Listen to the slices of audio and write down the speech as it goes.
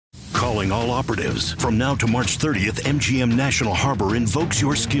calling all operatives. From now to March 30th, MGM National Harbor invokes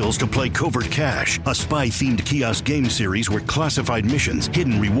your skills to play Covert Cash, a spy-themed kiosk game series where classified missions,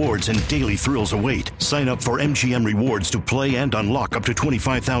 hidden rewards, and daily thrills await. Sign up for MGM Rewards to play and unlock up to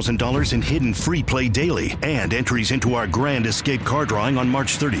 $25,000 in hidden free play daily and entries into our Grand Escape car drawing on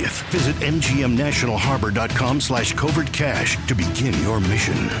March 30th. Visit mgmnationalharbor.com/Covert Cash to begin your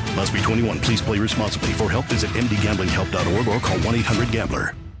mission. Must be 21. Please play responsibly. For help, visit mdgamblinghelp.org or call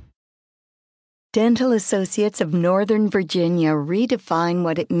 1-800-GAMBLER. Dental Associates of Northern Virginia redefine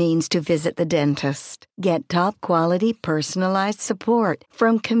what it means to visit the dentist. Get top-quality, personalized support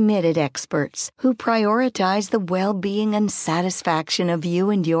from committed experts who prioritize the well-being and satisfaction of you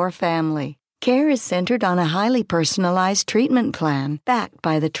and your family. Care is centered on a highly personalized treatment plan, backed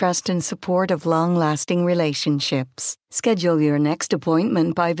by the trust and support of long-lasting relationships. Schedule your next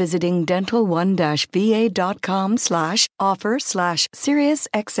appointment by visiting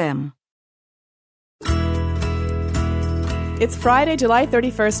dental1-va.com/offer/SiriusXM. It's Friday, July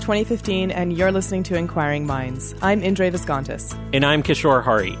 31st, 2015, and you're listening to Inquiring Minds. I'm Indre Viscontis. And I'm Kishore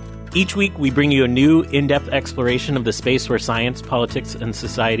Hari. Each week, we bring you a new, in-depth exploration of the space where science, politics, and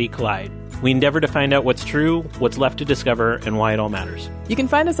society collide. We endeavor to find out what's true, what's left to discover, and why it all matters. You can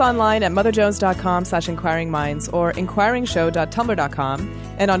find us online at motherjones.com/inquiringminds or inquiringshow.tumblr.com,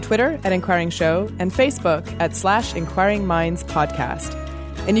 and on Twitter at Inquiring Show and Facebook at /Inquiring Minds Podcast.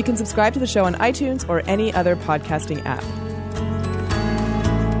 And you can subscribe to the show on iTunes or any other podcasting app.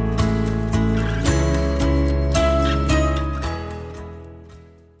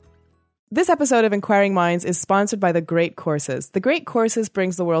 This episode of Inquiring Minds is sponsored by The Great Courses. The Great Courses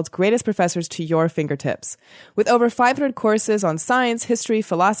brings the world's greatest professors to your fingertips. With over 500 courses on science, history,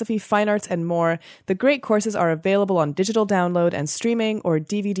 philosophy, fine arts, and more, The Great Courses are available on digital download and streaming or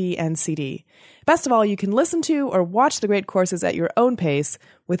DVD and CD. Best of all, you can listen to or watch The Great Courses at your own pace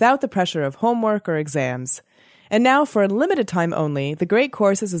without the pressure of homework or exams. And now, for a limited time only, The Great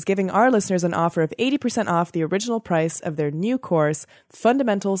Courses is giving our listeners an offer of 80% off the original price of their new course,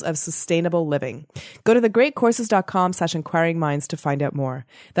 Fundamentals of Sustainable Living. Go to thegreatcourses.com/inquiringminds to find out more.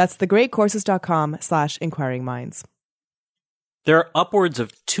 That's thegreatcourses.com/inquiringminds. There are upwards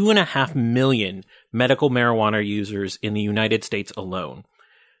of 2.5 million medical marijuana users in the United States alone.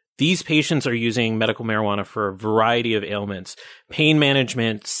 These patients are using medical marijuana for a variety of ailments, pain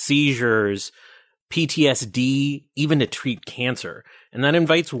management, seizures, PTSD, even to treat cancer. And that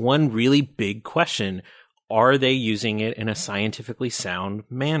invites one really big question. Are they using it in a scientifically sound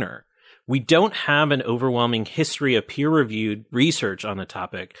manner? We don't have an overwhelming history of peer-reviewed research on the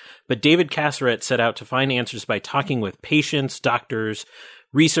topic, but David Kasserat set out to find answers by talking with patients, doctors,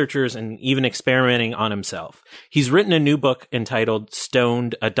 researchers, and even experimenting on himself. He's written a new book entitled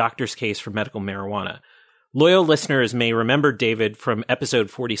Stoned, A Doctor's Case for Medical Marijuana. Loyal listeners may remember David from episode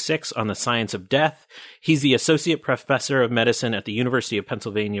 46 on the science of death. He's the associate professor of medicine at the University of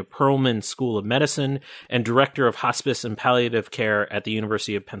Pennsylvania Perelman School of Medicine and director of hospice and palliative care at the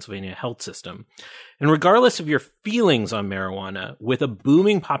University of Pennsylvania Health System. And regardless of your feelings on marijuana, with a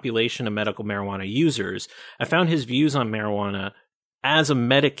booming population of medical marijuana users, I found his views on marijuana as a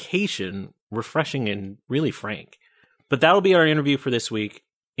medication refreshing and really frank. But that'll be our interview for this week.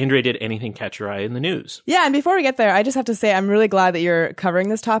 Indre, did anything catch your eye in the news? Yeah, and before we get there, I just have to say I'm really glad that you're covering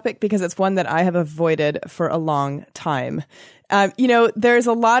this topic because it's one that I have avoided for a long time. There's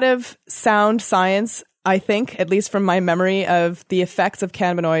a lot of sound science, I think, at least from my memory, of the effects of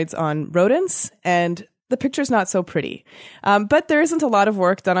cannabinoids on rodents, and the picture's not so pretty. But there isn't a lot of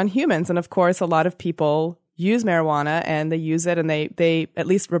work done on humans, and of course, a lot of people use marijuana and they use it and they at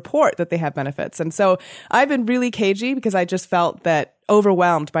least report that they have benefits. And so I've been really cagey because I just felt that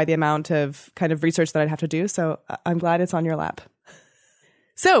overwhelmed by the amount of kind of research that I'd have to do. So I'm glad it's on your lap.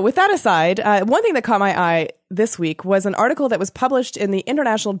 So with that aside, one thing that caught my eye this week was an article that was published in the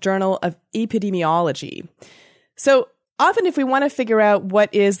International Journal of Epidemiology. So often if we want to figure out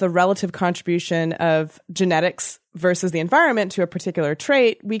what is the relative contribution of genetics versus the environment to a particular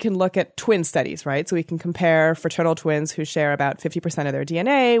trait, we can look at twin studies, right? So we can compare fraternal twins who share about 50% of their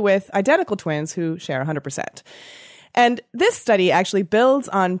DNA with identical twins who share 100%. And this study actually builds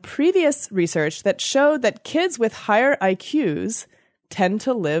on previous research that showed that kids with higher IQs tend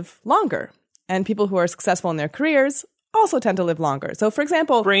to live longer. And people who are successful in their careers also tend to live longer. So, for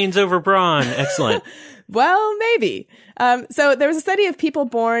example... Brains over brawn. Excellent. Well, maybe. So there was a study of people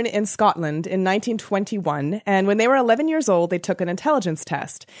born in Scotland in 1921, and when they were 11 years old, they took an intelligence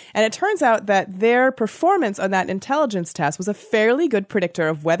test. And it turns out that their performance on that intelligence test was a fairly good predictor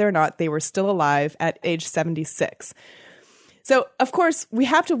of whether or not they were still alive at age 76. So, of course, we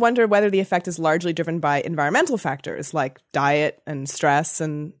have to wonder whether the effect is largely driven by environmental factors like diet and stress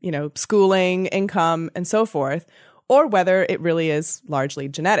and, schooling, income, and so forth, or whether it really is largely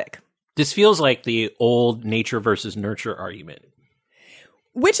genetic. This feels like the old nature versus nurture argument.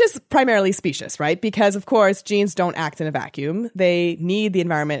 Which is primarily specious, right? Because, of course, genes don't act in a vacuum. They need the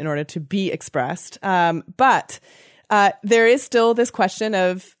environment in order to be expressed. But there is still this question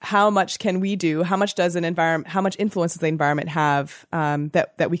of how much can we do? How much does how much influence does the environment have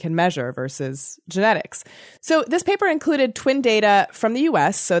that we can measure versus genetics? So this paper included twin data from the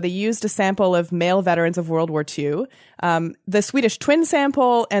US. So they used a sample of male veterans of World War II, the Swedish twin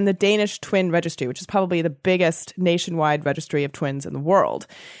sample, and the Danish twin registry, which is probably the biggest nationwide registry of twins in the world.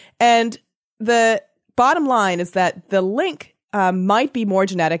 And the bottom line is that the link might be more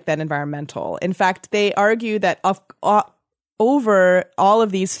genetic than environmental. In fact, they argue that over all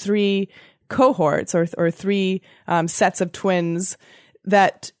of these three cohorts or three sets of twins,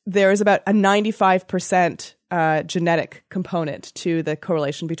 that there is about a 95% genetic component to the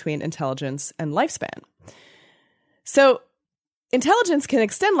correlation between intelligence and lifespan. So intelligence can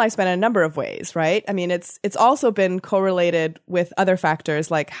extend lifespan in a number of ways, right? I mean, it's also been correlated with other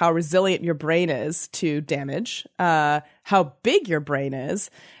factors like how resilient your brain is to damage, how big your brain is,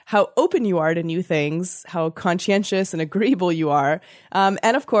 how open you are to new things, how conscientious and agreeable you are,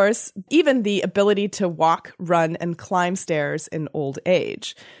 and of course, even the ability to walk, run, and climb stairs in old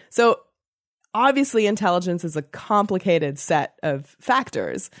age. So obviously, intelligence is a complicated set of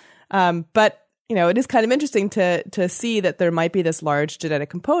factors, but it is kind of interesting to see that there might be this large genetic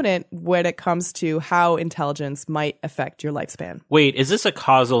component when it comes to how intelligence might affect your lifespan. Wait, is this a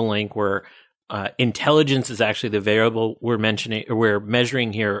causal link where intelligence is actually the variable we're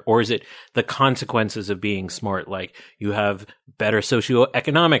measuring here, or is it the consequences of being smart? Like you have better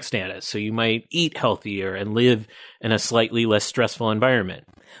socioeconomic status, so you might eat healthier and live in a slightly less stressful environment.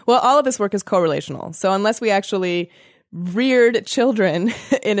 Well, all of this work is correlational. So unless we actually reared children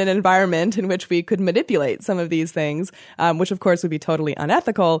in an environment in which we could manipulate some of these things, which of course would be totally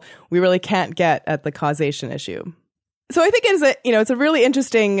unethical, we really can't get at the causation issue. So I think it's a really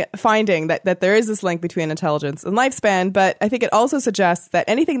interesting finding that there is this link between intelligence and lifespan, but I think it also suggests that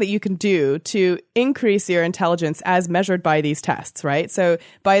anything that you can do to increase your intelligence as measured by these tests, right? So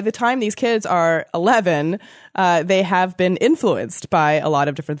by the time these kids are 11, they have been influenced by a lot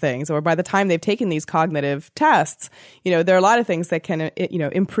of different things, or by the time they've taken these cognitive tests, there are a lot of things that can,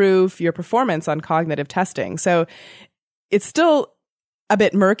 improve your performance on cognitive testing. So it's still a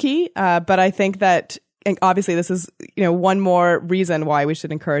bit murky, but I think that and obviously, this is, one more reason why we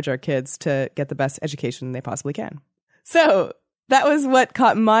should encourage our kids to get the best education they possibly can. So that was what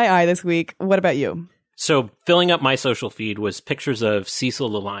caught my eye this week. What about you? So filling up my social feed was pictures of Cecil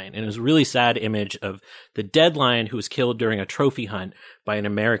the lion, and it was a really sad image of the dead lion who was killed during a trophy hunt by an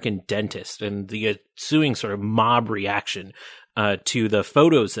American dentist, and the ensuing sort of mob reaction to the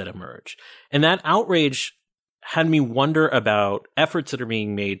photos that emerged. And that outrage had me wonder about efforts that are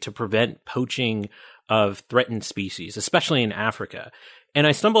being made to prevent poaching of threatened species, especially in Africa. And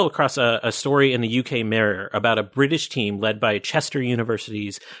I stumbled across a story in the UK Mirror about a British team led by Chester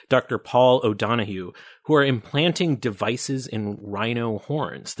University's Dr. Paul O'Donoghue, who are implanting devices in rhino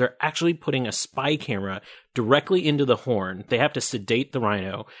horns. They're actually putting a spy camera directly into the horn. They have to sedate the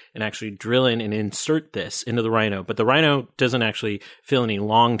rhino and actually drill in and insert this into the rhino. But the rhino doesn't actually feel any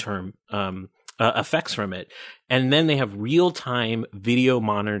long-term effects from it. And then they have real-time video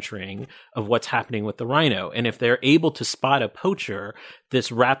monitoring of what's happening with the rhino. And if they're able to spot a poacher,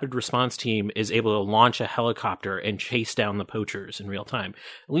 this rapid response team is able to launch a helicopter and chase down the poachers in real time.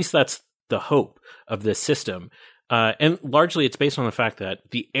 At least that's the hope of this system. And largely it's based on the fact that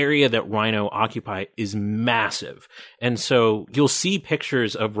the area that rhino occupy is massive. And so you'll see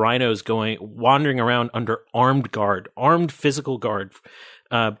pictures of rhinos wandering around under armed physical guard.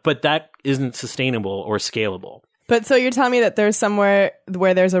 But that isn't sustainable or scalable. But so you're telling me that there's somewhere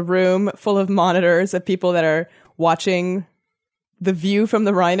where there's a room full of monitors of people that are watching the view from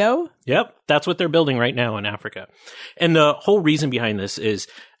the rhino? Yep. That's what they're building right now in Africa. And the whole reason behind this is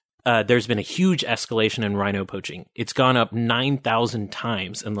there's been a huge escalation in rhino poaching. It's gone up 9,000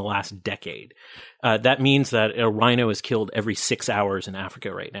 times in the last decade. That means that a rhino is killed every 6 hours in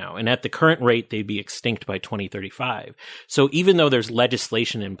Africa right now. And at the current rate, they'd be extinct by 2035. So even though there's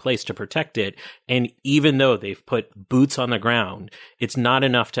legislation in place to protect it, and even though they've put boots on the ground, it's not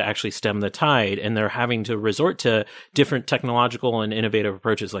enough to actually stem the tide. And they're having to resort to different technological and innovative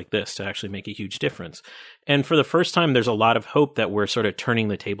approaches like this to actually make a huge difference. And for the first time, there's a lot of hope that we're sort of turning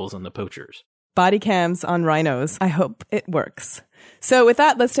the tables on the poachers. Body cams on rhinos. I hope it works. So with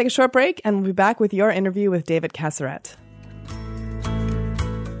that, let's take a short break and we'll be back with your interview with David Casseret.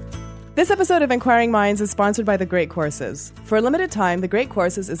 This episode of Inquiring Minds is sponsored by The Great Courses. For a limited time, The Great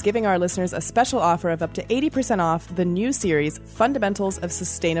Courses is giving our listeners a special offer of up to 80% off the new series, Fundamentals of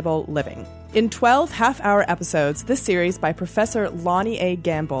Sustainable Living. In 12 half-hour episodes, this series by Professor Lonnie A.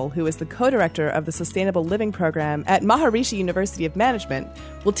 Gamble, who is the co-director of the Sustainable Living Program at Maharishi University of Management,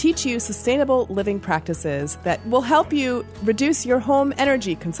 will teach you sustainable living practices that will help you reduce your home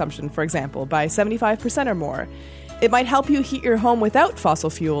energy consumption, for example, by 75% or more. It might help you heat your home without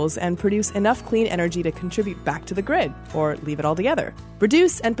fossil fuels and produce enough clean energy to contribute back to the grid, or leave it altogether.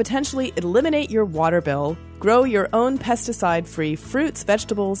 Reduce and potentially eliminate your water bill, grow your own pesticide-free fruits,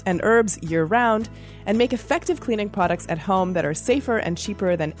 vegetables, and herbs year-round, and make effective cleaning products at home that are safer and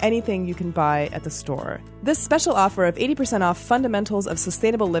cheaper than anything you can buy at the store. This special offer of 80% off Fundamentals of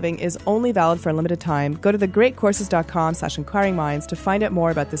Sustainable Living is only valid for a limited time. Go to thegreatcourses.com/inquiringminds to find out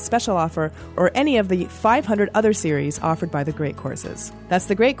more about this special offer or any of the 500 other series offered by The Great Courses. That's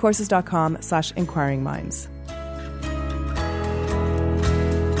thegreatcourses.com/inquiringminds.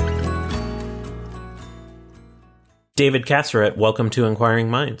 David Kasserat, welcome to Inquiring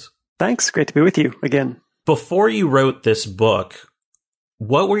Minds. Thanks. Great to be with you again. Before you wrote this book,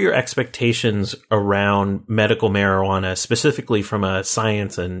 what were your expectations around medical marijuana, specifically from a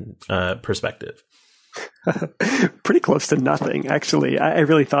science and perspective? Pretty close to nothing, actually. I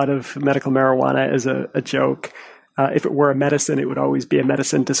really thought of medical marijuana as a joke. If it were a medicine, it would always be a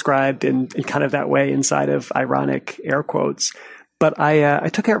medicine described in kind of that way inside of ironic air quotes. But I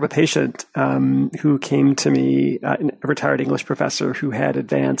took care of a patient who came to me, a retired English professor who had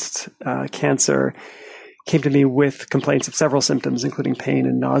advanced cancer, came to me with complaints of several symptoms, including pain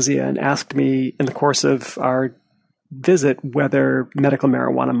and nausea, and asked me in the course of our visit whether medical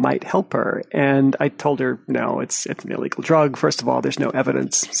marijuana might help her. And I told her, no, it's an illegal drug. First of all, there's no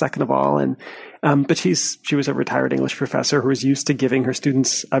evidence. Second of all, but she was a retired English professor who was used to giving her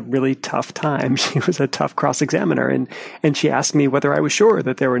students a really tough time. She was a tough cross-examiner. And she asked me whether I was sure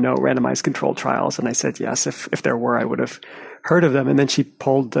that there were no randomized controlled trials. And I said, yes, if there were, I would have heard of them. And then she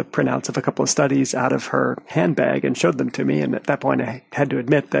pulled the printouts of a couple of studies out of her handbag and showed them to me. And at that point, I had to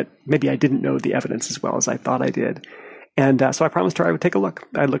admit that maybe I didn't know the evidence as well as I thought I did. And so I promised her I would take a look.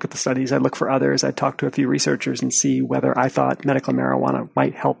 I'd look at the studies. I'd look for others. I'd talk to a few researchers and see whether I thought medical marijuana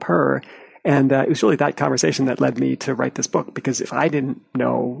might help her. And it was really that conversation that led me to write this book, because if I didn't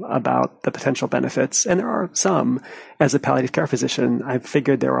know about the potential benefits, and there are some, as a palliative care physician, I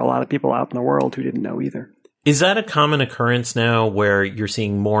figured there were a lot of people out in the world who didn't know either. Is that a common occurrence now where you're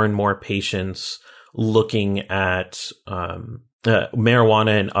seeing more and more patients looking at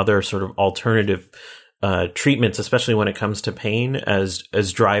marijuana and other sort of alternative treatments, especially when it comes to pain, as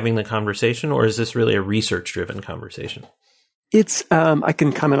driving the conversation? Or is this really a research-driven conversation? It's, I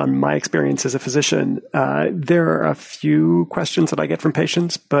can comment on my experience as a physician. There are a few questions that I get from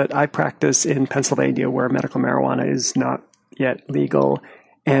patients, but I practice in Pennsylvania where medical marijuana is not yet legal.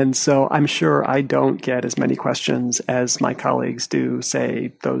 And so I'm sure I don't get as many questions as my colleagues do,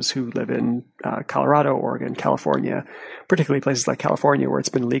 say, those who live in Colorado, Oregon, California, particularly places like California where it's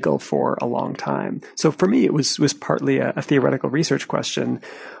been legal for a long time. So for me, it was partly a theoretical research question.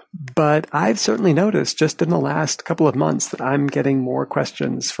 But I've certainly noticed just in the last couple of months that I'm getting more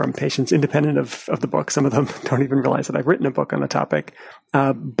questions from patients independent of the book. Some of them don't even realize that I've written a book on the topic.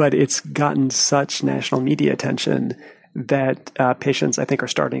 But it's gotten such national media attention that patients, I think, are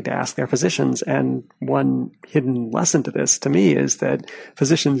starting to ask their physicians. And one hidden lesson to this, to me, is that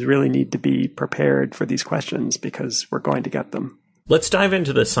physicians really need to be prepared for these questions because we're going to get them. Let's dive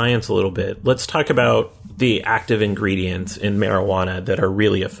into the science a little bit. Let's talk about the active ingredients in marijuana that are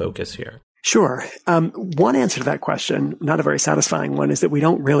really a focus here. Sure. One answer to that question, not a very satisfying one, is that we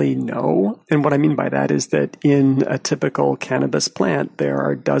don't really know. And what I mean by that is that in a typical cannabis plant, there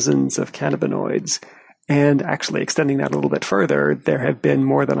are dozens of cannabinoids. And actually extending that a little bit further, there have been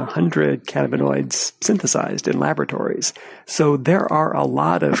more than 100 cannabinoids synthesized in laboratories. So there are a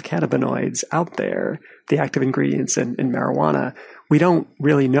lot of cannabinoids out there, the active ingredients in marijuana. We don't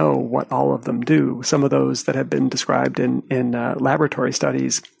really know what all of them do. Some of those that have been described in laboratory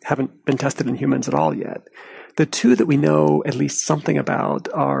studies haven't been tested in humans at all yet. The two that we know at least something about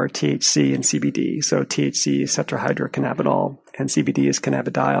are THC and CBD. So THC is tetrahydrocannabinol and CBD is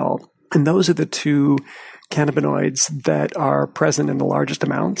cannabidiol. And those are the two cannabinoids that are present in the largest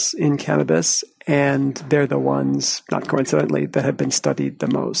amounts in cannabis, and they're the ones, not coincidentally, that have been studied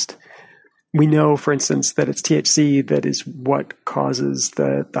the most. We know, for instance, that it's THC that is what causes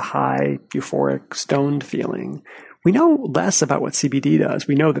the high, euphoric, stoned feeling. We know less about what CBD does.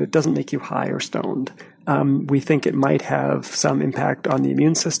 We know that it doesn't make you high or stoned. We think it might have some impact on the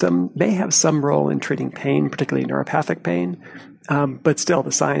immune system, may have some role in treating pain, particularly neuropathic pain. But still,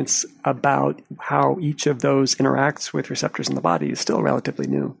 the science about how each of those interacts with receptors in the body is still relatively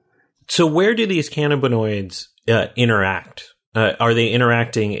new. So where do these cannabinoids interact? Are they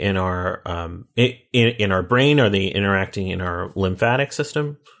interacting in our in our brain? Are they interacting in our lymphatic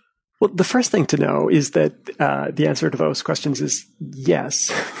system? Well, the first thing to know is that the answer to those questions is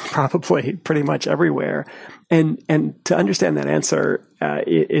yes, probably pretty much everywhere. And to understand that answer,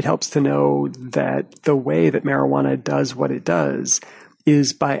 it helps to know that the way that marijuana does what it does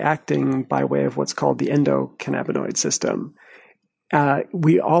is by acting by way of what's called the endocannabinoid system.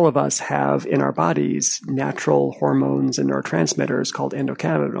 All of us have in our bodies natural hormones and neurotransmitters called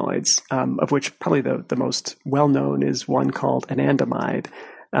endocannabinoids, of which probably the most well-known is one called anandamide.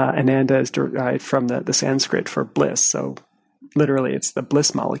 Ananda is derived from the Sanskrit for bliss. So literally it's the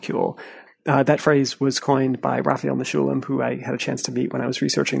bliss molecule. That phrase was coined by Raphael Mechoulam, who I had a chance to meet when I was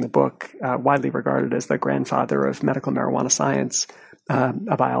researching the book, widely regarded as the grandfather of medical marijuana science,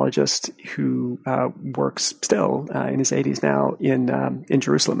 a biologist who works still in his 80s now in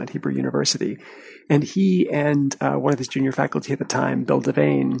Jerusalem at Hebrew University. And he and one of his junior faculty at the time, Bill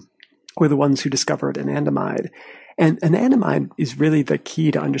Devane, were the ones who discovered anandamide. And anandamide is really the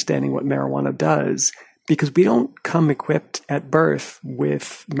key to understanding what marijuana does, because we don't come equipped at birth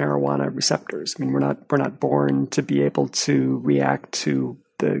with marijuana receptors. I mean, we're not born to be able to react to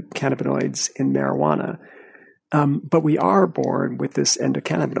the cannabinoids in marijuana. But we are born with this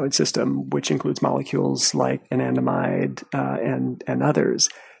endocannabinoid system, which includes molecules like anandamide and others.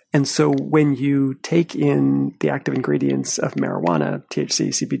 And so when you take in the active ingredients of marijuana, THC,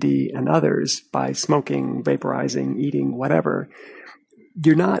 CBD, and others, by smoking, vaporizing, eating, whatever,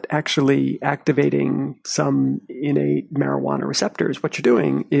 you're not actually activating some innate marijuana receptors. What you're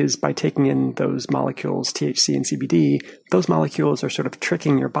doing is by taking in those molecules, THC and CBD, those molecules are sort of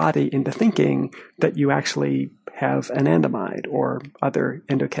tricking your body into thinking that you actually have anandamide or other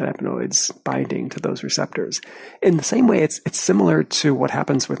endocannabinoids binding to those receptors. In the same way, it's similar to what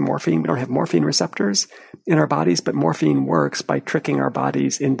happens with morphine. We don't have morphine receptors in our bodies, but morphine works by tricking our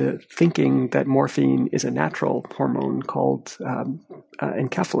bodies into thinking that morphine is a natural hormone called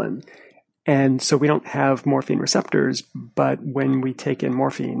enkephalin. And so we don't have morphine receptors, but when we take in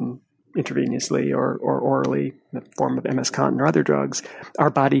morphine intravenously or orally in the form of MS-Contin or other drugs, our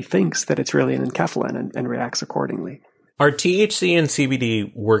body thinks that it's really an enkephalin and reacts accordingly. Are THC and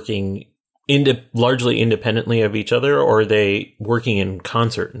CBD working largely independently of each other, or are they working in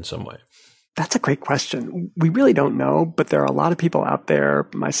concert in some way? That's a great question. We really don't know, but there are a lot of people out there,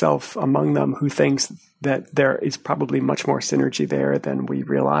 myself among them, who thinks that there is probably much more synergy there than we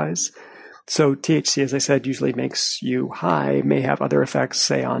realize. So THC, as I said, usually makes you high, may have other effects,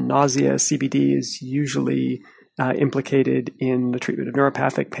 say on nausea. CBD is usually implicated in the treatment of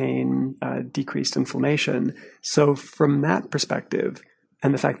neuropathic pain, decreased inflammation. So from that perspective,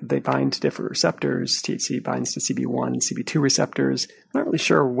 and the fact that they bind to different receptors, THC binds to CB1 and CB2 receptors. I'm not really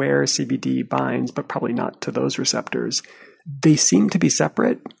sure where CBD binds, but probably not to those receptors. They seem to be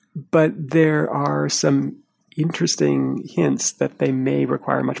separate, but there are some interesting hints that they may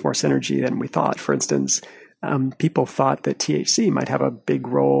require much more synergy than we thought. For instance, people thought that THC might have a big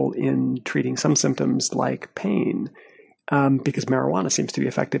role in treating some symptoms like pain, because marijuana seems to be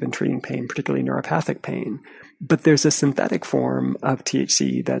effective in treating pain, particularly neuropathic pain. But there's a synthetic form of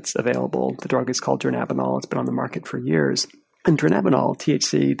THC that's available. The drug is called dronabinol. It's been on the market for years. And dronabinol,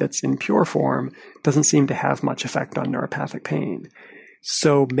 THC that's in pure form, doesn't seem to have much effect on neuropathic pain.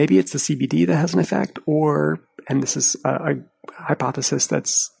 So maybe it's the CBD that has an effect, and this is a hypothesis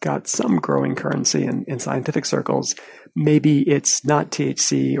that's got some growing currency in scientific circles, maybe it's not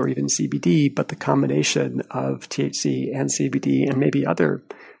THC or even CBD, but the combination of THC and CBD and maybe other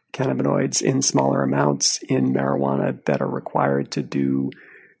cannabinoids in smaller amounts in marijuana that are required to do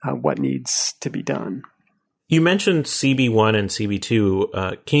what needs to be done. You mentioned CB1 and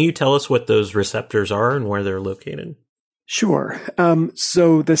CB2. Can you tell us what those receptors are and where they're located? Sure.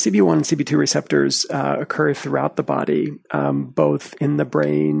 So the CB1 and CB2 receptors occur throughout the body, both in the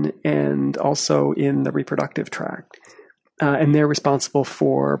brain and also in the reproductive tract. And they're responsible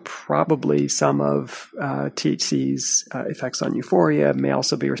for probably some of THC's effects on euphoria, may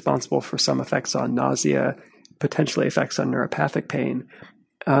also be responsible for some effects on nausea, potentially effects on neuropathic pain.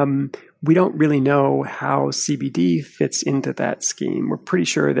 We don't really know how CBD fits into that scheme. We're pretty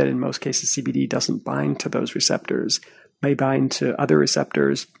sure that in most cases CBD doesn't bind to those receptors, may bind to other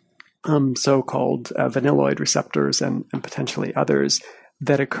receptors, so-called vanilloid receptors and potentially others.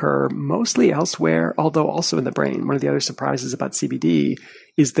 that occur mostly elsewhere, although also in the brain. One of the other surprises about CBD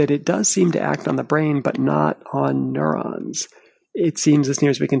is that it does seem to act on the brain, but not on neurons. It seems, as near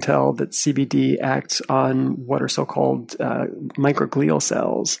as we can tell, that CBD acts on what are so-called microglial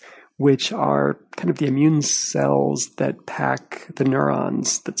cells, which are kind of the immune cells that pack the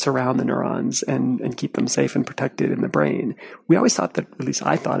neurons, that surround the neurons and keep them safe and protected in the brain. We always thought that, at least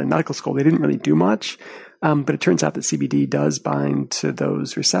I thought in medical school, they didn't really do much. But it turns out that CBD does bind to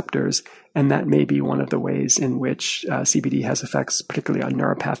those receptors, and that may be one of the ways in which CBD has effects, particularly on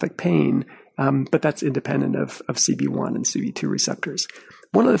neuropathic pain, but that's independent of CB1 and CB2 receptors.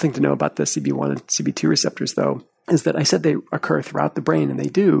 One other thing to know about the CB1 and CB2 receptors, though, is that I said they occur throughout the brain, and they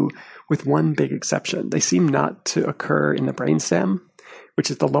do, with one big exception. They seem not to occur in the brainstem,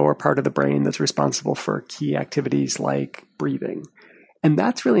 which is the lower part of the brain that's responsible for key activities like breathing. And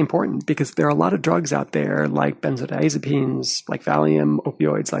that's really important because there are a lot of drugs out there like benzodiazepines, like Valium,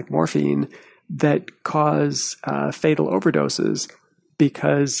 opioids like morphine that cause fatal overdoses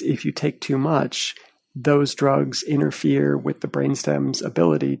because if you take too much, those drugs interfere with the brainstem's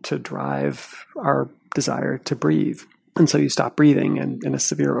ability to drive our desire to breathe. And so you stop breathing, and in a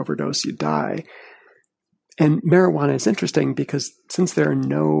severe overdose, you die. And marijuana is interesting because since there are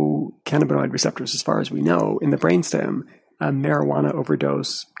no cannabinoid receptors, as far as we know, in the brainstem, a marijuana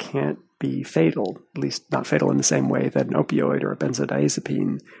overdose can't be fatal, at least not fatal in the same way that an opioid or a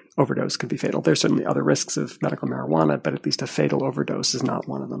benzodiazepine overdose could be fatal. There's certainly other risks of medical marijuana, but at least a fatal overdose is not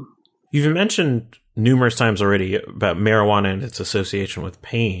one of them. You've mentioned numerous times already about marijuana and its association with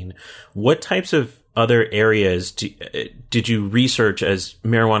pain. What types of other areas did you research as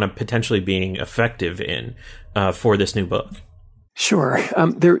marijuana potentially being effective in for this new book? Sure.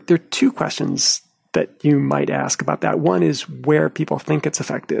 There are two questions that you might ask about that. One is where people think it's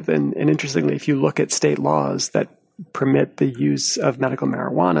effective. And interestingly, if you look at state laws that permit the use of medical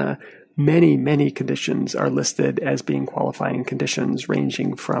marijuana, many conditions are listed as being qualifying conditions,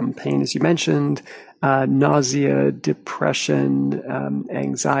 ranging from pain, as you mentioned, nausea, depression,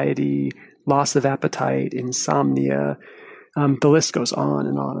 anxiety, loss of appetite, insomnia. The list goes on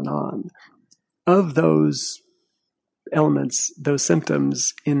and on and on. Of those elements, those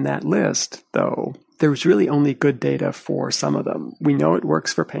symptoms in that list, though, there's really only good data for some of them. We know it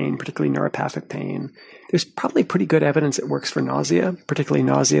works for pain, particularly neuropathic pain. There's probably pretty good evidence it works for nausea, particularly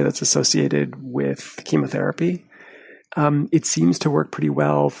nausea that's associated with chemotherapy. It seems to work pretty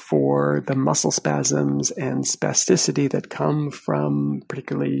well for the muscle spasms and spasticity that come from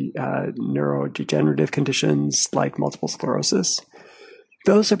particularly neurodegenerative conditions like multiple sclerosis.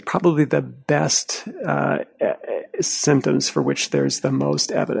 Those are probably the best symptoms for which there's the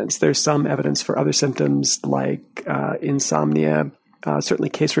most evidence. There's some evidence for other symptoms like insomnia, certainly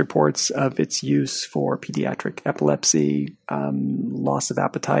case reports of its use for pediatric epilepsy, loss of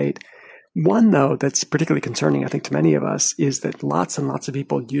appetite. One, though, that's particularly concerning, I think, to many of us is that lots and lots of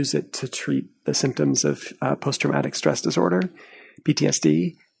people use it to treat the symptoms of post-traumatic stress disorder,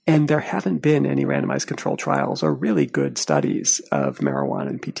 PTSD, and there haven't been any randomized controlled trials or really good studies of marijuana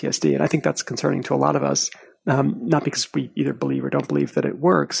and PTSD. And I think that's concerning to a lot of us, not because we either believe or don't believe that it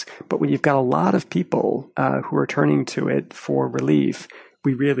works, but when you've got a lot of people who are turning to it for relief,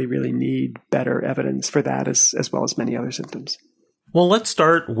 we really need better evidence for that as well as many other symptoms. Well, let's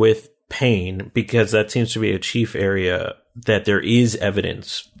start with pain, because that seems to be a chief area that there is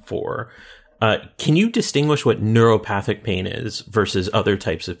evidence for. Can you distinguish what neuropathic pain is versus other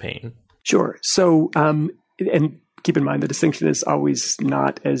types of pain? Sure. So, and keep in mind, the distinction is always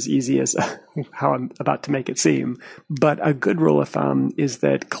not as easy as how I'm about to make it seem. But a good rule of thumb is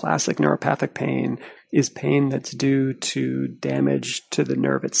that classic neuropathic pain is pain that's due to damage to the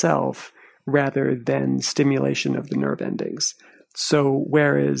nerve itself rather than stimulation of the nerve endings. So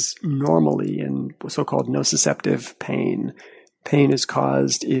whereas normally in so-called nociceptive pain, pain is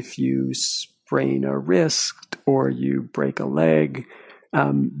caused if you sprain a wrist or you break a leg,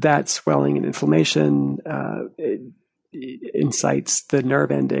 that swelling and inflammation incites the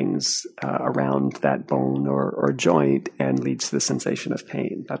nerve endings around that bone or joint and leads to the sensation of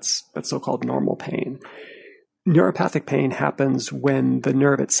pain. That's so-called normal pain. Neuropathic pain happens when the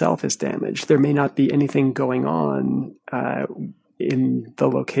nerve itself is damaged. There may not be anything going on in the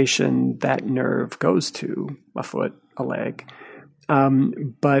location that nerve goes to, a foot, a leg.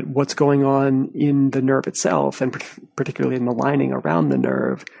 But what's going on in the nerve itself, and particularly in the lining around the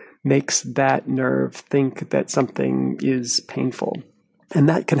nerve, makes that nerve think that something is painful. And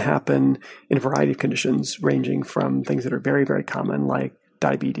that can happen in a variety of conditions, ranging from things that are very, very common, like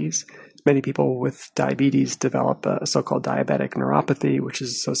diabetes. Many people with diabetes develop a so-called diabetic neuropathy, which is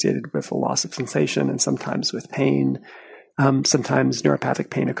associated with a loss of sensation and sometimes with pain. Sometimes neuropathic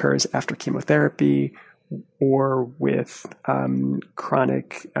pain occurs after chemotherapy or with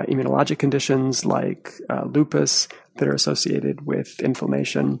chronic immunologic conditions like lupus that are associated with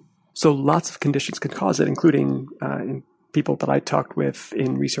inflammation. So lots of conditions can cause it, including in people that I talked with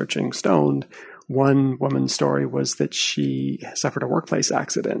in researching Stoned. One woman's story was that she suffered a workplace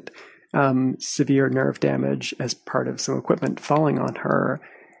accident, severe nerve damage as part of some equipment falling on her,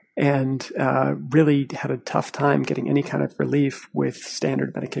 and really had a tough time getting any kind of relief with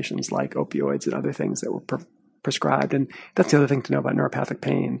standard medications like opioids and other things that were prescribed. And that's the other thing to know about neuropathic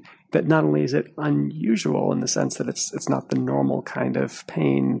pain, that not only is it unusual in the sense that it's not the normal kind of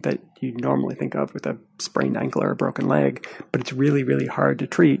pain that you normally think of with a sprained ankle or a broken leg, but it's really, really hard to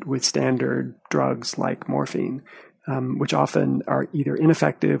treat with standard drugs like morphine, which often are either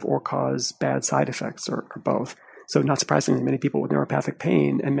ineffective or cause bad side effects or both. So not surprisingly, many people with neuropathic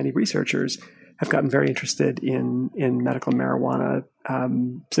pain and many researchers have gotten very interested in medical marijuana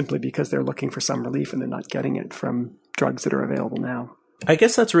simply because they're looking for some relief and they're not getting it from drugs that are available now. I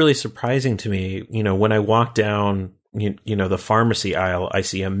guess that's really surprising to me. When I walk down, the pharmacy aisle, I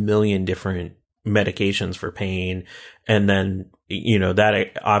see a million different medications for pain. And then,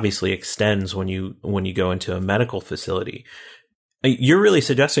 that obviously extends when you go into a medical facility. You're really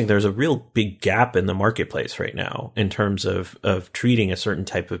suggesting there's a real big gap in the marketplace right now in terms of treating a certain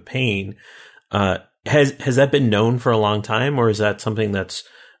type of pain. Has that been known for a long time, or is that something that's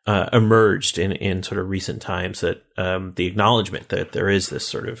emerged in sort of recent times, that the acknowledgement that there is this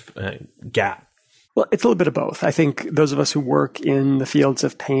sort of gap? Well, it's a little bit of both. I think those of us who work in the fields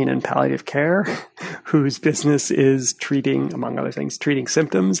of pain and palliative care, whose business is treating, among other things, treating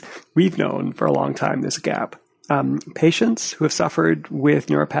symptoms, we've known for a long time this gap. Patients who have suffered with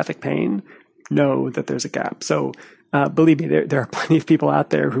neuropathic pain know that there's a gap. So believe me, there are plenty of people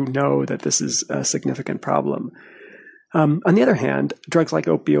out there who know that this is a significant problem. On the other hand, drugs like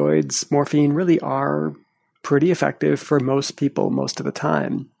opioids, morphine really are pretty effective for most people most of the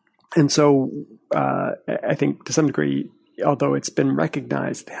time. And so I think to some degree, although it's been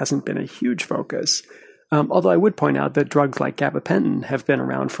recognized, it hasn't been a huge focus. Although I would point out that drugs like gabapentin have been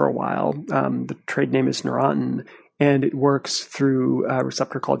around for a while. The trade name is Neurontin, and it works through a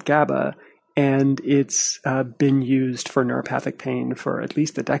receptor called GABA, and it's been used for neuropathic pain for at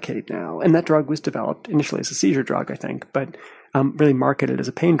least a decade now. And that drug was developed initially as a seizure drug, I think, but really marketed as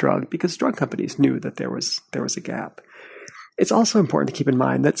a pain drug because drug companies knew that there was a gap. It's also important to keep in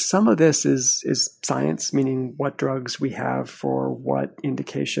mind that some of this is science, meaning what drugs we have for what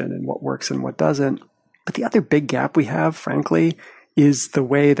indication and what works and what doesn't. But the other big gap we have, frankly, is the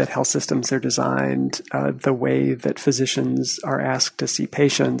way that health systems are designed, the way that physicians are asked to see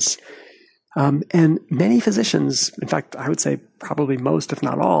patients. And many physicians, in fact, I would say probably most, if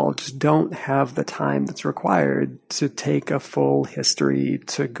not all, just don't have the time that's required to take a full history,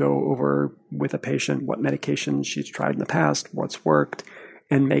 to go over with a patient what medications she's tried in the past, what's worked,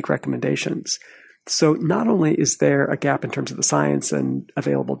 and make recommendations. So not only is there a gap in terms of the science and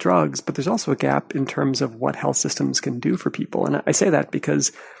available drugs, but there's also a gap in terms of what health systems can do for people. And I say that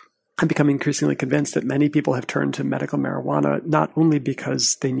because I'm becoming increasingly convinced that many people have turned to medical marijuana not only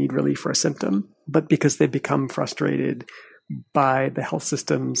because they need relief for a symptom, but because they've become frustrated by the health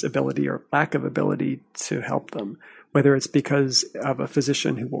system's ability or lack of ability to help them, whether it's because of a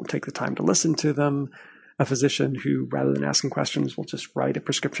physician who won't take the time to listen to them, a physician who, rather than asking questions, will just write a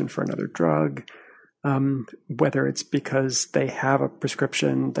prescription for another drug, whether it's because they have a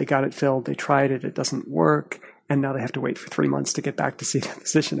prescription, they got it filled, they tried it, it doesn't work, and now they have to wait for 3 months to get back to see the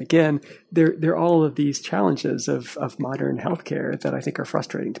physician again. There are all of these challenges of modern healthcare that I think are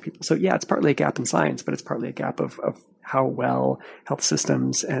frustrating to people. So yeah, it's partly a gap in science, but it's partly a gap of how well health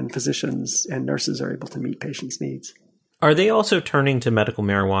systems and physicians and nurses are able to meet patients' needs. Are they also turning to medical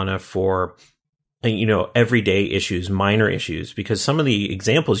marijuana for everyday issues, minor issues? Because some of the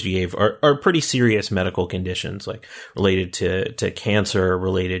examples you gave are pretty serious medical conditions, like related to cancer,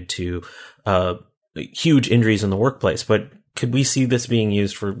 related to huge injuries in the workplace. But could we see this being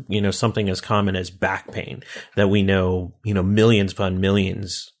used for, something as common as back pain that we know, millions upon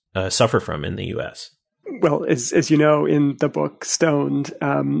millions suffer from in the U.S.? Well, as you know, in the book Stoned,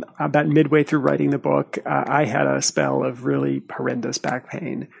 about midway through writing the book, I had a spell of really horrendous back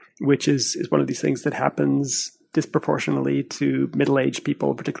pain, which is one of these things that happens disproportionately to middle-aged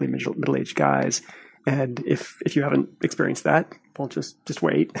people, particularly middle-aged guys. And if you haven't experienced that, well, just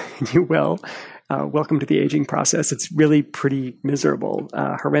wait. You will. Welcome to the aging process. It's really pretty miserable.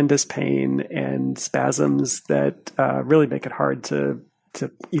 Horrendous pain and spasms that really make it hard to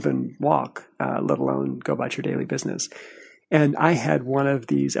even walk, let alone go about your daily business. And I had one of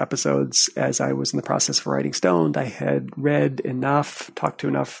these episodes as I was in the process of writing Stoned. I had read enough, talked to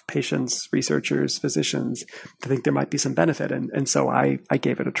enough patients, researchers, physicians to think there might be some benefit. And so I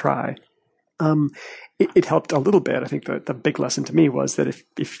gave it a try. It helped a little bit. I think the big lesson to me was that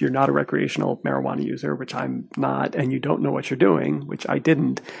if you're not a recreational marijuana user, which I'm not, and you don't know what you're doing, which I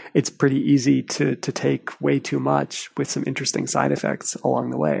didn't, it's pretty easy to take way too much with some interesting side effects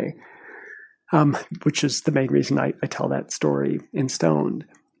along the way. Which is the main reason I tell that story in Stoned.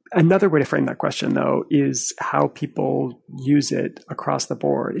 Another way to frame that question, though, is how people use it across the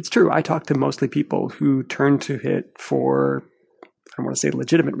board. It's true. I talk to mostly people who turn to it for, I don't want to say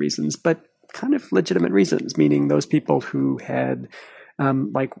legitimate reasons, but kind of legitimate reasons, meaning those people who had,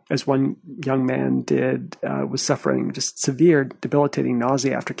 like as one young man did, was suffering just severe debilitating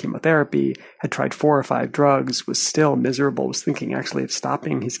nausea after chemotherapy, had tried 4 or 5 drugs, was still miserable, was thinking actually of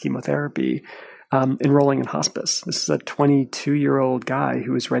stopping his chemotherapy, enrolling in hospice. This is a 22-year-old guy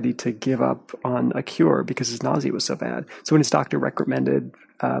who was ready to give up on a cure because his nausea was so bad. So when his doctor recommended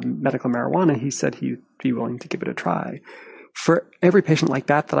medical marijuana, he said he'd be willing to give it a try. For every patient like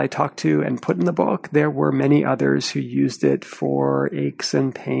that I talked to and put in the book, there were many others who used it for aches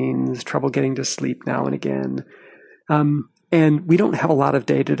and pains, trouble getting to sleep now and again. And we don't have a lot of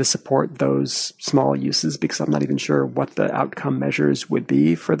data to support those small uses because I'm not even sure what the outcome measures would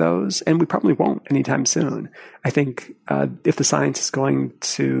be for those. And we probably won't anytime soon. I think if the science is going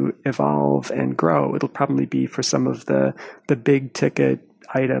to evolve and grow, it'll probably be for some of the big ticket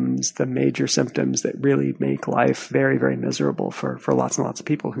items, the major symptoms that really make life very, very miserable for lots and lots of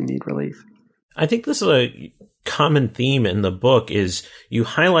people who need relief. I think this is a common theme in the book is you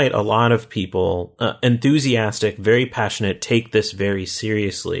highlight a lot of people, enthusiastic, very passionate, take this very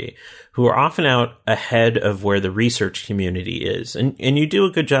seriously, who are often out ahead of where the research community is. And you do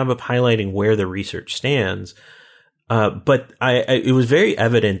a good job of highlighting where the research stands. But it was very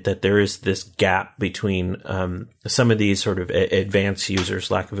evident that there is this gap between some of these sort of advanced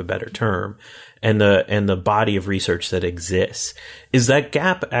users, lack of a better term, and the body of research that exists. Is that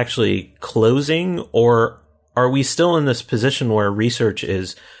gap actually closing, or are we still in this position where research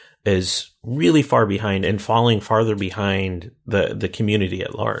is really far behind and falling farther behind the community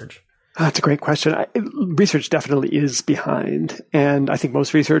at large? That's a great question. Research definitely is behind, and I think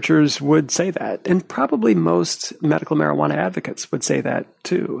most researchers would say that, and probably most medical marijuana advocates would say that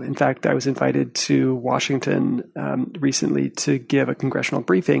too. In fact, I was invited to Washington recently to give a congressional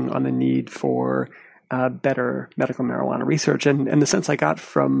briefing on the need for better medical marijuana research, and the sense I got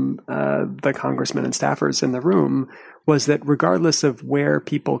from the congressmen and staffers in the room was that regardless of where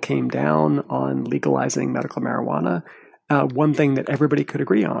people came down on legalizing medical marijuana, one thing that everybody could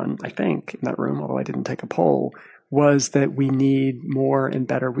agree on, I think, in that room, although I didn't take a poll, was that we need more and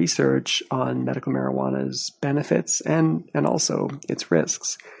better research on medical marijuana's benefits and also its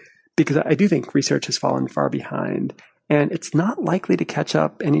risks. Because I do think research has fallen far behind, and it's not likely to catch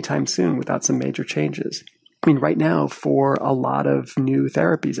up anytime soon without some major changes. I mean, right now, for a lot of new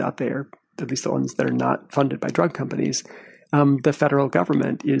therapies out there, at least the ones that are not funded by drug companies, the federal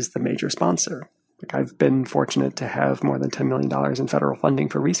government is the major sponsor. Like, I've been fortunate to have more than $10 million in federal funding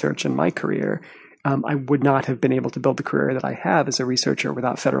for research in my career. I would not have been able to build the career that I have as a researcher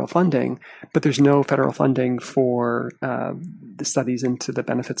without federal funding, but there's no federal funding for the studies into the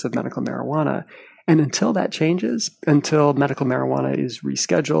benefits of medical marijuana. And until that changes, until medical marijuana is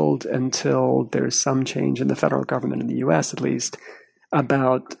rescheduled, until there's some change in the federal government in the U.S. at least,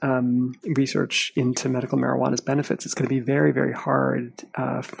 about research into medical marijuana's benefits, it's going to be very, very hard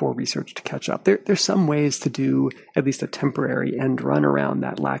for research to catch up. There's some ways to do at least a temporary end run around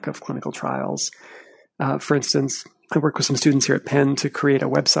that lack of clinical trials. For instance, I work with some students here at Penn to create a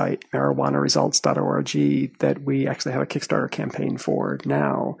website, marijuanaresults.org, that we actually have a Kickstarter campaign for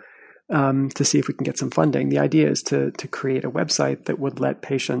now to see if we can get some funding. The idea is to create a website that would let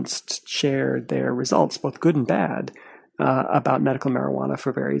patients share their results, both good and bad, about medical marijuana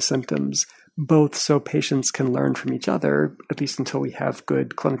for various symptoms, both so patients can learn from each other, at least until we have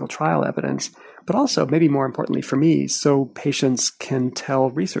good clinical trial evidence, but also, maybe more importantly for me, so patients can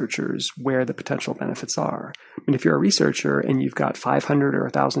tell researchers where the potential benefits are. I mean, if you're a researcher and you've got 500 or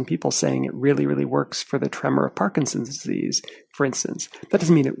 1,000 people saying it really, really works for the tremor of Parkinson's disease, for instance, that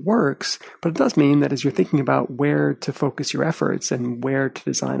doesn't mean it works, but it does mean that as you're thinking about where to focus your efforts and where to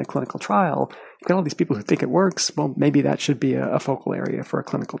design a clinical trial, you've got all these people who think it works. Well, maybe that should be a focal area for a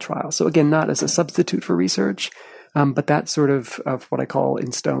clinical trial. So again, not as a substitute for research, but that sort of what I call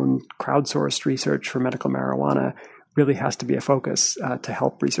in Stoned crowdsourced research for medical marijuana really has to be a focus to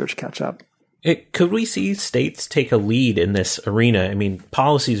help research catch up. Could we see states take a lead in this arena? I mean,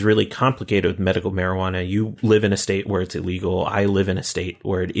 policy is really complicated with medical marijuana. You live in a state where it's illegal. I live in a state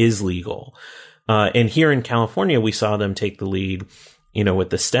where it is legal. And here in California, we saw them take the lead, with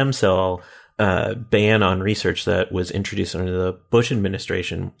the stem cell ban on research that was introduced under the Bush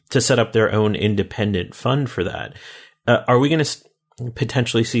administration to set up their own independent fund for that. Are we going to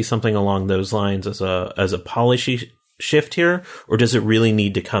potentially see something along those lines as a policy shift here, or does it really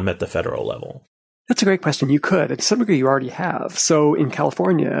need to come at the federal level? That's a great question. You could. To some degree, you already have. So in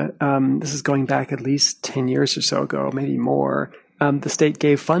California, this is going back at least 10 years or so ago, maybe more, the state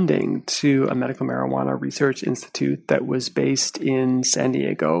gave funding to a medical marijuana research institute that was based in San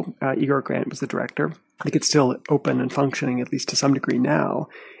Diego. Igor Grant was the director. I think it's still open and functioning, at least to some degree now.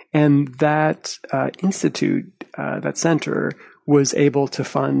 And that institute, that center, was able to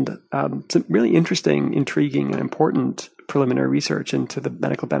fund some really interesting, intriguing, and important preliminary research into the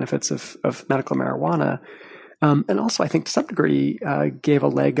medical benefits of medical marijuana. And also, I think to some degree, gave a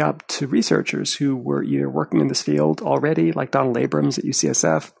leg up to researchers who were either working in this field already, like Donald Abrams at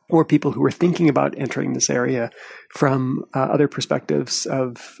UCSF, or people who were thinking about entering this area from other perspectives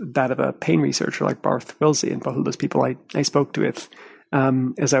of that of a pain researcher like Barth Wilsey. And both of those people I spoke to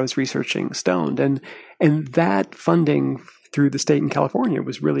as I was researching Stoned. And that funding through the state in California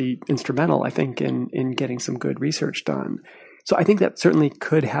was really instrumental, I think, in getting some good research done. So I think that certainly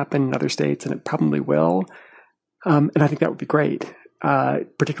could happen in other states, and it probably will. And I think that would be great,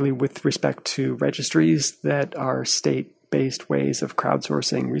 particularly with respect to registries that are state-based ways of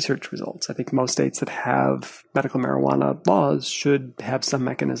crowdsourcing research results. I think most states that have medical marijuana laws should have some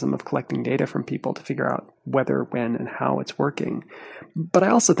mechanism of collecting data from people to figure out whether, when, and how it's working. But I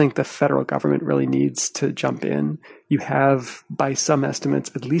also think the federal government really needs to jump in. You have, by some estimates,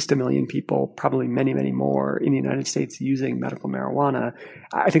 at least 1 million people, probably many, many more in the United States using medical marijuana.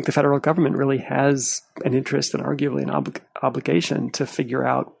 I think the federal government really has an interest and arguably an obligation to figure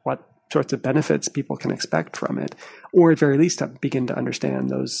out what sorts of benefits people can expect from it, or at very least to begin to understand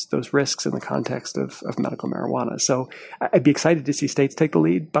those risks in the context of medical marijuana. So I'd be excited to see states take the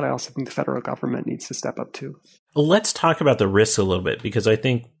lead, but I also think the federal government needs to step up too. Let's talk about the risks a little bit, because I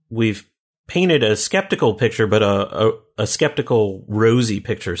think we've painted a skeptical picture, but a skeptical, rosy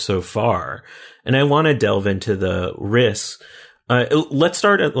picture so far. And I want to delve into the risks. Let's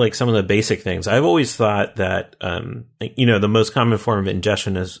start at like some of the basic things. I've always thought that, the most common form of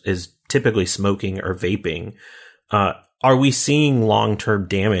ingestion is typically smoking or vaping. Are we seeing long-term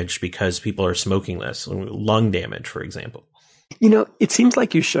damage because people are smoking this? Lung damage, for example. It seems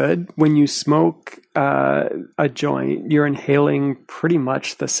like you should. When you smoke a joint, you're inhaling pretty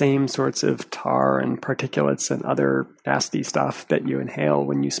much the same sorts of tar and particulates and other nasty stuff that you inhale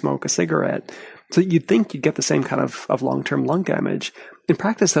when you smoke a cigarette. So you'd think you'd get the same kind of long-term lung damage. In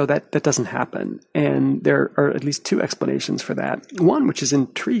practice, though, that doesn't happen. And there are at least two explanations for that. One, which is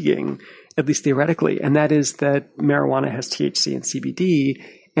intriguing, at least theoretically, and that is that marijuana has THC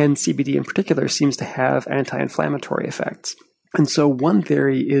and CBD in particular seems to have anti-inflammatory effects. And so one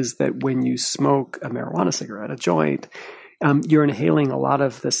theory is that when you smoke a marijuana cigarette, a joint, you're inhaling a lot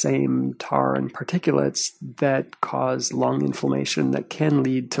of the same tar and particulates that cause lung inflammation that can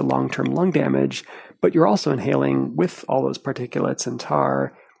lead to long-term lung damage, but you're also inhaling with all those particulates and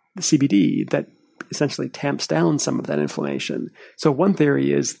tar, the CBD that essentially tamps down some of that inflammation. So one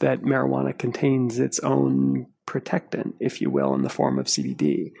theory is that marijuana contains its own protectant, if you will, in the form of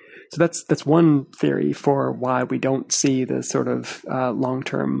CBD. So that's one theory for why we don't see the sort of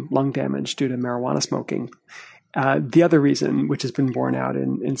long-term lung damage due to marijuana smoking. The other reason, which has been borne out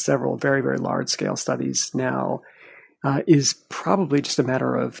in several very, very large-scale studies now, is probably just a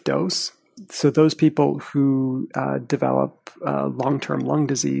matter of dose. So those people who develop long-term lung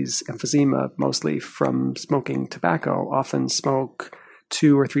disease, emphysema, mostly from smoking tobacco, often smoke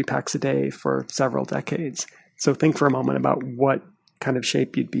 2 or 3 packs a day for several decades. So think for a moment about what kind of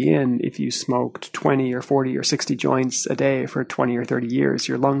shape you'd be in if you smoked 20 or 40 or 60 joints a day for 20 or 30 years.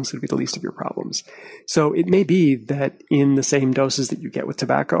 Your lungs would be the least of your problems. So it may be that in the same doses that you get with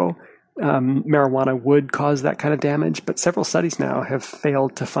tobacco, marijuana would cause that kind of damage, but several studies now have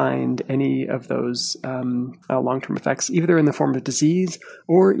failed to find any of those long-term effects, either in the form of disease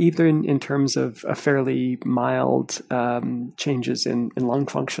or either in terms of a fairly mild changes in lung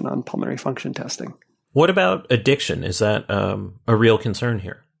function on pulmonary function testing. What about addiction? Is that a real concern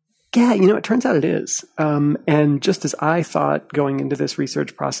here? Yeah, it turns out it is. And just as I thought going into this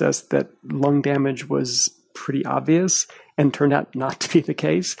research process that lung damage was pretty obvious and turned out not to be the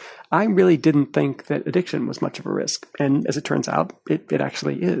case, I really didn't think that addiction was much of a risk. And as it turns out, it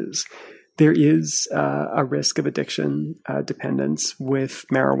actually is. there is a risk of addiction dependence with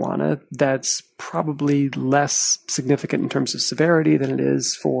marijuana that's probably less significant in terms of severity than it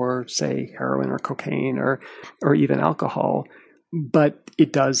is for, say, heroin or cocaine or even alcohol. But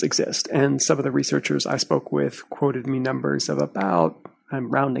it does exist. And some of the researchers I spoke with quoted me numbers of about, I'm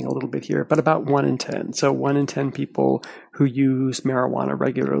rounding a little bit here, but about 1 in 10. So 1 in 10 people who use marijuana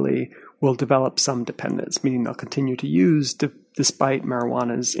regularly will develop some dependence, meaning they'll continue to use despite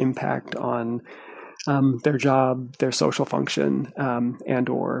marijuana's impact on their job, their social function, and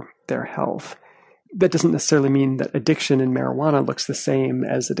or their health. That doesn't necessarily mean that addiction in marijuana looks the same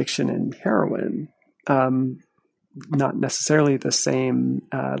as addiction in heroin. Not necessarily the same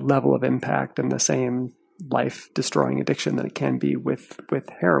level of impact and the same life-destroying addiction that it can be with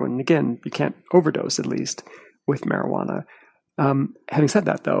heroin. Again, you can't overdose, at least, with marijuana. Having said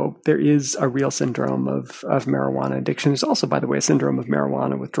that, though, there is a real syndrome of marijuana addiction. There's also, by the way, a syndrome of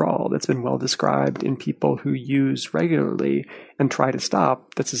marijuana withdrawal that's been well described in people who use regularly and try to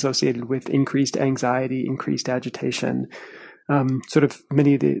stop, that's associated with increased anxiety, increased agitation, sort of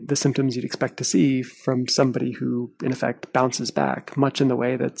many of the symptoms you'd expect to see from somebody who, in effect, bounces back, much in the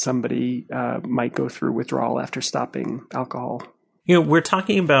way that somebody might go through withdrawal after stopping alcohol. We're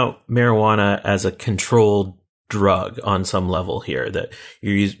talking about marijuana as a controlled drug on some level here, that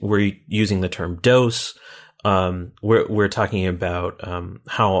we're using the term dose. We're talking about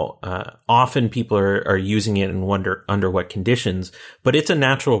how often people are using it and wonder under what conditions, but it's a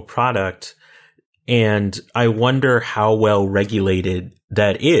natural product. And I wonder how well regulated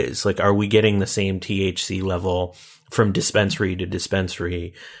that is. Like, are we getting the same THC level from dispensary to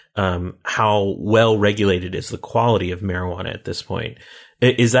dispensary? How well regulated is the quality of marijuana at this point?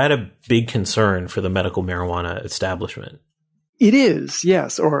 Is that a big concern for the medical marijuana establishment? It is,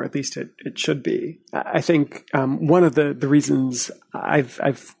 yes, or at least it should be. I think one of the reasons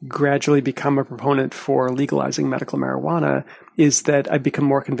I've gradually become a proponent for legalizing medical marijuana is that I've become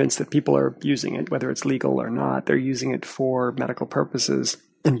more convinced that people are using it, whether it's legal or not. They're using it for medical purposes.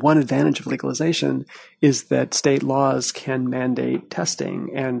 And one advantage of legalization is that state laws can mandate testing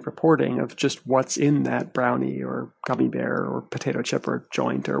and reporting of just what's in that brownie or gummy bear or potato chip or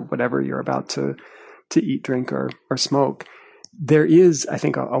joint or whatever you're about to eat, drink, or smoke. There is, I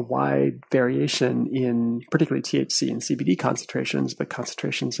think, a wide variation in particularly THC and CBD concentrations, but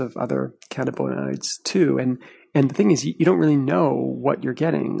concentrations of other cannabinoids too. And the thing is, you don't really know what you're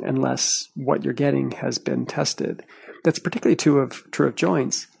getting unless what you're getting has been tested. That's particularly true of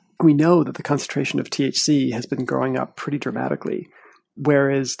joints. We know that the concentration of THC has been growing up pretty dramatically,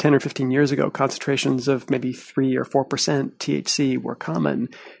 whereas 10 or 15 years ago, concentrations of maybe 3 or 4% THC were common.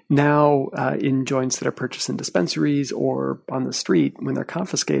 Now, in joints that are purchased in dispensaries or on the street, when they're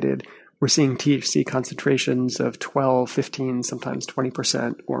confiscated, we're seeing THC concentrations of 12, 15, sometimes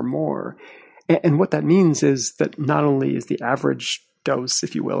 20% or more. And what that means is that not only is the average dose,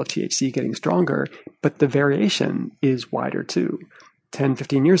 if you will, of THC getting stronger, but the variation is wider too. 10,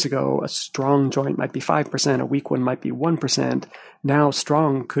 15 years ago, a strong joint might be 5%, a weak one might be 1%. Now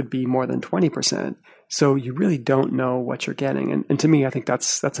strong could be more than 20%. So you really don't know what you're getting. And to me, I think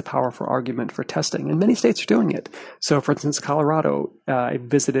that's a powerful argument for testing. And many states are doing it. So for instance, Colorado, I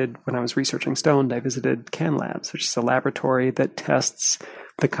visited, when I was researching Stoned, I visited CanLabs, which is a laboratory that tests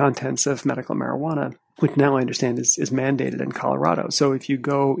the contents of medical marijuana, which now I understand is mandated in Colorado. So if you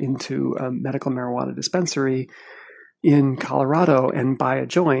go into a medical marijuana dispensary in Colorado and buy a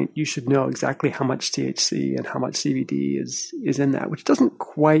joint, you should know exactly how much THC and how much CBD is in that, which doesn't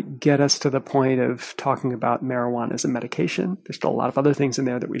quite get us to the point of talking about marijuana as a medication. There's still a lot of other things in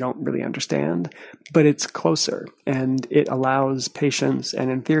there that we don't really understand, but it's closer, and it allows patients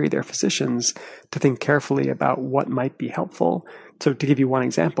and, in theory, their physicians to think carefully about what might be helpful. So to give you one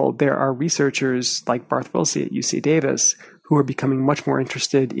example, there are researchers like Barth Wilsey at UC Davis who are becoming much more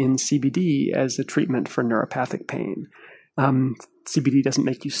interested in CBD as a treatment for neuropathic pain. CBD doesn't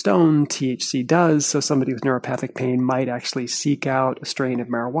make you stoned, THC does, so somebody with neuropathic pain might actually seek out a strain of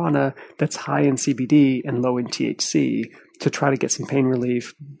marijuana that's high in CBD and low in THC to try to get some pain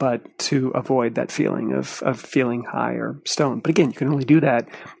relief, but to avoid that feeling of feeling high or stoned. But again, you can only do that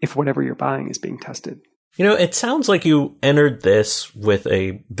if whatever you're buying is being tested. It sounds like you entered this with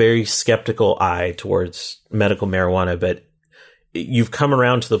a very skeptical eye towards medical marijuana, but you've come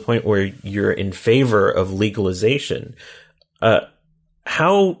around to the point where you're in favor of legalization.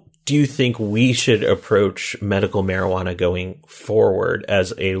 How do you think we should approach medical marijuana going forward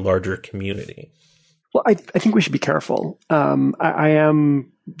as a larger community? Well, I think we should be careful. I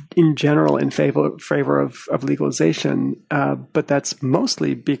am in general in favor of legalization, but that's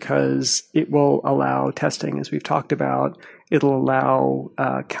mostly because it will allow testing, as we've talked about. It'll allow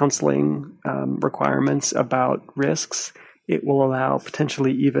counseling requirements about risks. It will allow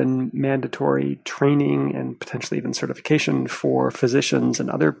potentially even mandatory training and potentially even certification for physicians and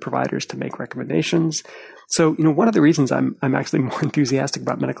other providers to make recommendations. So, one of the reasons I'm actually more enthusiastic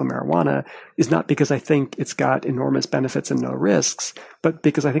about medical marijuana is not because I think it's got enormous benefits and no risks, but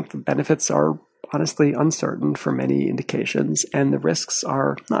because I think the benefits are honestly uncertain for many indications, and the risks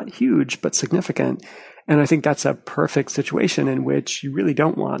are not huge, but significant. And I think that's a perfect situation in which you really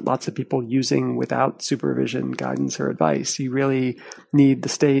don't want lots of people using without supervision, guidance, or advice. You really need the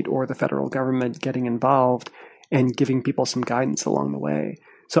state or the federal government getting involved and giving people some guidance along the way.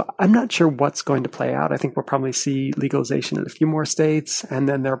 So I'm not sure what's going to play out. I think we'll probably see legalization in a few more states, and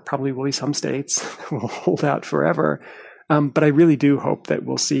then there probably will be some states that will hold out forever. But I really do hope that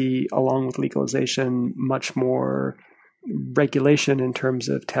we'll see, along with legalization, much more regulation in terms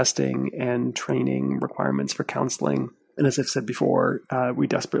of testing and training requirements for counseling. And as I've said before, we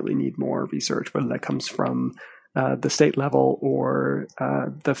desperately need more research, whether that comes from the state level or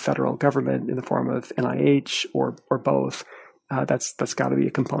the federal government in the form of NIH or both. That's got to be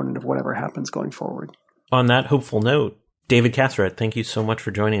a component of whatever happens going forward. On that hopeful note, David Catherett, thank you so much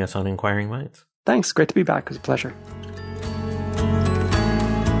for joining us on Inquiring Minds. Thanks. Great to be back. It was a pleasure.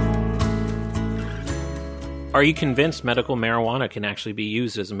 Are you convinced medical marijuana can actually be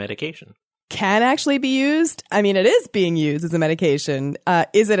used as a medication? Can actually be used? I mean, it is being used as a medication.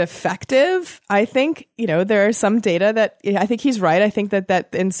 Is it effective? I think, there are some data that I think he's right. I think that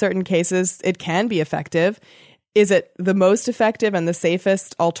in certain cases it can be effective. Is it the most effective and the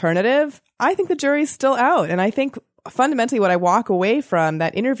safest alternative? I think the jury's still out. And I think fundamentally what I walk away from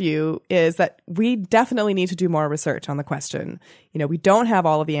that interview is that we definitely need to do more research on the question. We don't have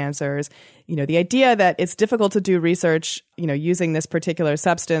all of the answers. The idea that it's difficult to do research, using this particular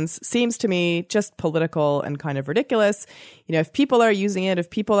substance seems to me just political and kind of ridiculous. If people are using it, if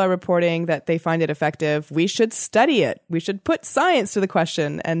people are reporting that they find it effective, we should study it. We should put science to the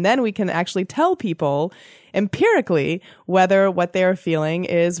question, and then we can actually tell people empirically whether what they're feeling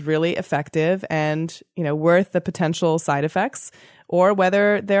is really effective and, worth the potential side effects, or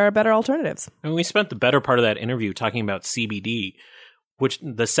whether there are better alternatives. And we spent the better part of that interview talking about CBD, which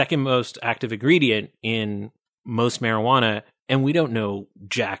the second most active ingredient in most marijuana, and we don't know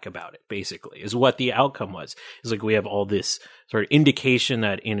jack about it, basically, is what the outcome was. It's like we have all this sort of indication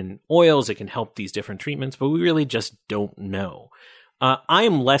that in oils it can help these different treatments, but we really just don't know. I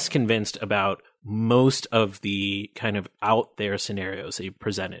am less convinced about most of the kind of out there scenarios that you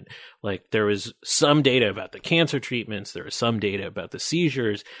presented. Like there was some data about the cancer treatments, there was some data about the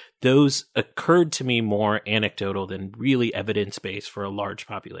seizures. Those occurred to me more anecdotal than really evidence-based for a large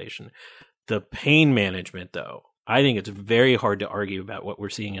population. The pain management, though, I think it's very hard to argue about what we're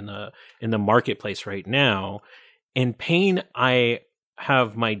seeing in the marketplace right now. In pain, I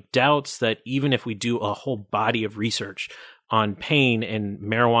have my doubts that even if we do a whole body of research on pain and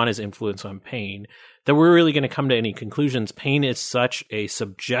marijuana's influence on pain, that we're really going to come to any conclusions. Pain is such a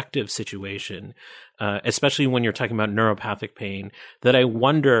subjective situation, especially when you're talking about neuropathic pain, that I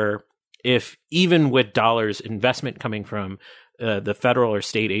wonder if even with dollars investment coming from the federal or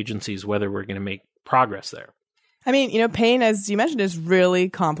state agencies, whether we're going to make progress there. I mean, pain, as you mentioned, is really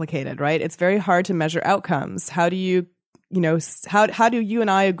complicated, right? It's very hard to measure outcomes. How do you how do you and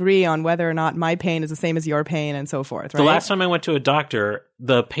I agree on whether or not my pain is the same as your pain and so forth, right? The last time I went to a doctor,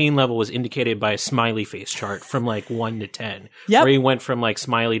 the pain level was indicated by a smiley face chart from like 1 to 10, where he went from like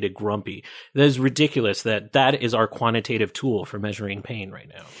smiley to grumpy. That is ridiculous that is our quantitative tool for measuring pain right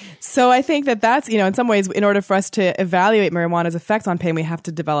now. So I think that's, in some ways, in order for us to evaluate marijuana's effects on pain, we have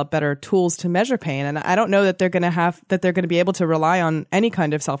to develop better tools to measure pain. And I don't know that they're going to be able to rely on any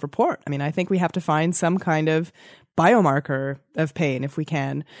kind of self-report. I mean, I think we have to find some kind of biomarker of pain if we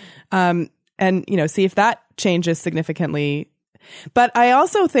can, and see if that changes significantly. But I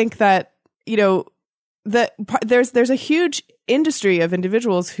also think that that there's a huge industry of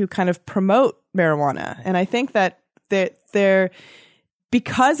individuals who kind of promote marijuana, and I think that they're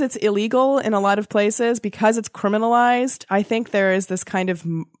because it's illegal in a lot of places, because it's criminalized, I think there is this kind of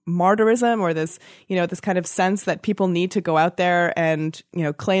martyrism or this, this kind of sense that people need to go out there and,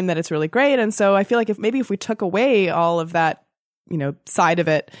 claim that it's really great. And so I feel like if we took away all of that, side of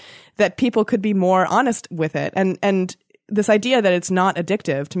it, that people could be more honest with it. And this idea that it's not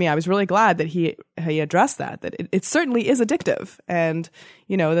addictive, to me, I was really glad that he addressed that it certainly is addictive. And,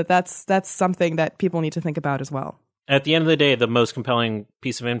 that's something that people need to think about as well. At the end of the day, the most compelling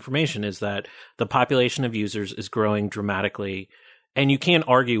piece of information is that the population of users is growing dramatically And you can't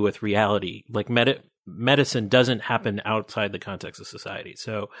argue with reality. Like medicine doesn't happen outside the context of society.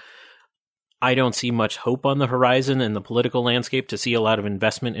 So I don't see much hope on the horizon in the political landscape to see a lot of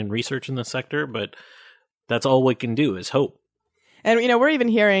investment in research in this sector, but that's all we can do is hope. And, we're even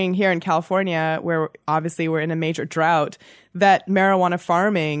hearing here in California, where obviously we're in a major drought, that marijuana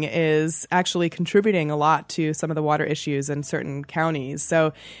farming is actually contributing a lot to some of the water issues in certain counties.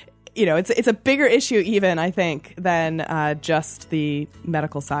 So, it's a bigger issue even, I think, than just the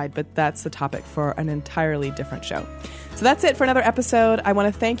medical side. But that's the topic for an entirely different show. So that's it for another episode. I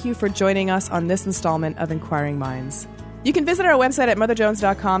want to thank you for joining us on this installment of Inquiring Minds. You can visit our website at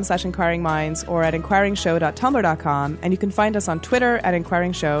motherjones.com/inquiringminds or at inquiringshow.tumblr.com, and you can find us on Twitter at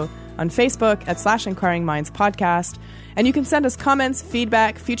Inquiring Show, on Facebook at /InquiringMindsPodcast, and you can send us comments,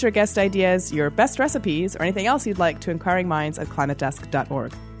 feedback, future guest ideas, your best recipes, or anything else you'd like to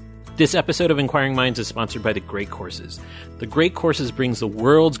inquiringminds@climatedesk.org. This episode of Inquiring Minds is sponsored by The Great Courses. The Great Courses brings the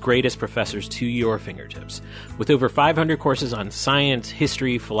world's greatest professors to your fingertips. With over 500 courses on science,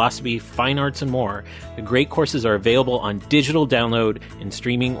 history, philosophy, fine arts, and more, The Great Courses are available on digital download in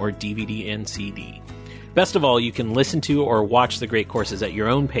streaming or DVD and CD. Best of all, you can listen to or watch The Great Courses at your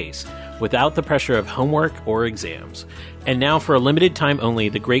own pace, without the pressure of homework or exams. And now, for a limited time only,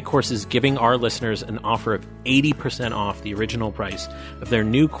 The Great Courses is giving our listeners an offer of 80% off the original price of their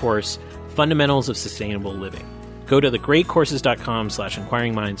new course, Fundamentals of Sustainable Living. Go to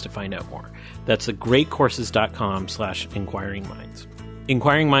thegreatcourses.com/inquiringminds to find out more. That's thegreatcourses.com/inquiringminds.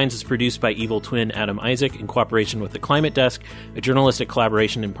 Inquiring Minds is produced by evil twin Adam Isaac in cooperation with the Climate Desk, a journalistic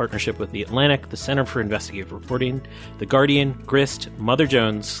collaboration in partnership with The Atlantic, the Center for Investigative Reporting, The Guardian, Grist, Mother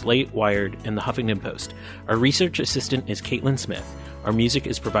Jones, Slate, Wired, and The Huffington Post. Our research assistant is Caitlin Smith. Our music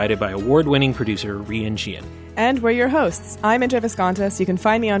is provided by award-winning producer Rian Sheehan. And we're your hosts. I'm Indre Viscontas. You can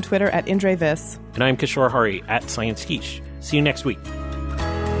find me on Twitter at IndreVis. And I'm Kishore Hari at Science Quiche. See you next week.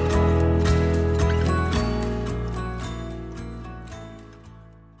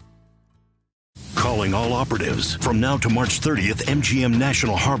 Calling all operatives. From now to March 30th, MGM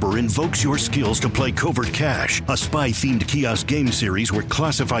National Harbor invokes your skills to play Covert Cash, a spy-themed kiosk game series where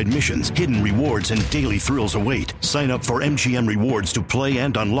classified missions, hidden rewards, and daily thrills await. Sign up for MGM Rewards to play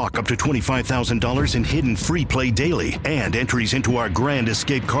and unlock up to $25,000 in hidden free play daily and entries into our Grand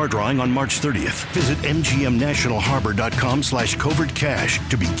Escape car drawing on March 30th. Visit mgmnationalharbor.com/Covert Cash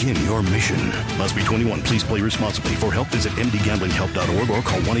to begin your mission. Must be 21. Please play responsibly. For help, visit mdgamblinghelp.org or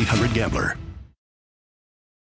call 1-800-GAMBLER.